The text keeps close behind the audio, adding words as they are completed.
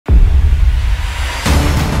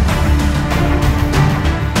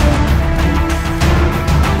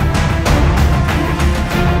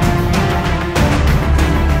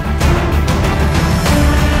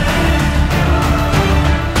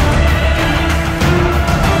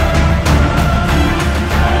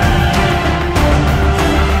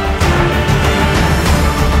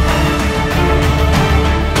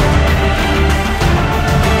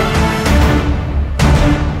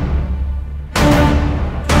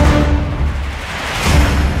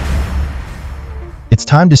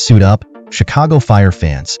time to suit up, Chicago Fire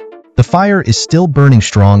fans. The fire is still burning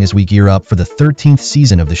strong as we gear up for the 13th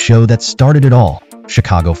season of the show that started it all,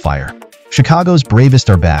 Chicago Fire. Chicago's bravest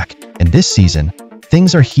are back, and this season,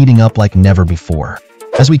 things are heating up like never before.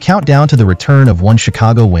 As we count down to the return of One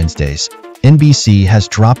Chicago Wednesdays, NBC has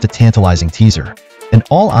dropped a tantalizing teaser, and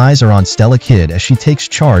all eyes are on Stella Kidd as she takes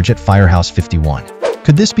charge at Firehouse 51.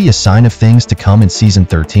 Could this be a sign of things to come in Season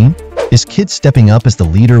 13? Is Kidd stepping up as the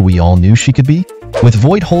leader we all knew she could be? With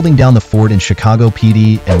Voight holding down the fort in Chicago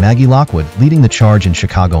PD and Maggie Lockwood leading the charge in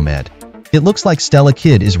Chicago Med, it looks like Stella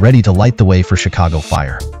Kidd is ready to light the way for Chicago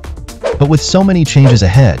Fire. But with so many changes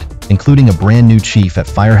ahead, including a brand new chief at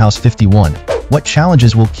Firehouse 51, what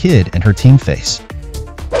challenges will Kidd and her team face?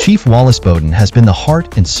 Chief Wallace Bowden has been the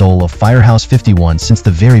heart and soul of Firehouse 51 since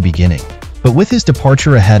the very beginning. But with his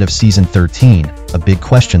departure ahead of Season 13, a big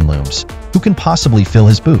question looms. Who can possibly fill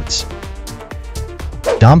his boots?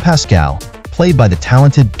 Dom Pascal, played by the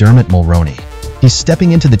talented Dermot Mulroney. He's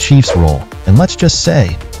stepping into the chief's role, and let's just say,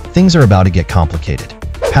 things are about to get complicated.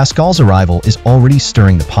 Pascal's arrival is already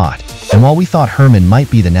stirring the pot, and while we thought Herman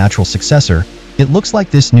might be the natural successor, it looks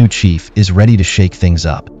like this new chief is ready to shake things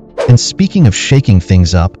up. And speaking of shaking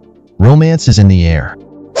things up, romance is in the air.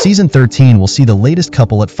 Season 13 will see the latest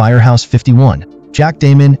couple at Firehouse 51, Jack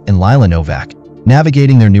Damon and Lila Novak,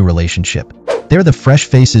 navigating their new relationship. They're the fresh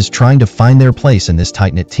faces trying to find their place in this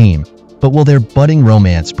tight-knit team, but will their budding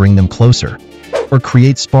romance bring them closer? Or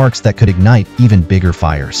create sparks that could ignite even bigger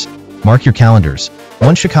fires? Mark your calendars.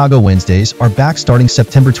 One Chicago Wednesdays are back starting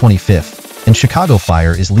September 25th, and Chicago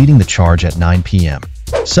Fire is leading the charge at 9 p.m.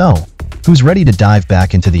 So, who's ready to dive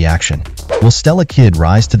back into the action? Will Stella Kidd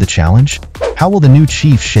rise to the challenge? How will the new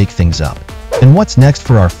chief shake things up? And what's next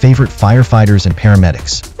for our favorite firefighters and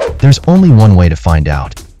paramedics? There's only one way to find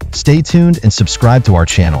out. Stay tuned and subscribe to our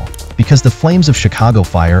channel, because the flames of Chicago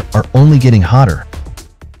Fire are only getting hotter.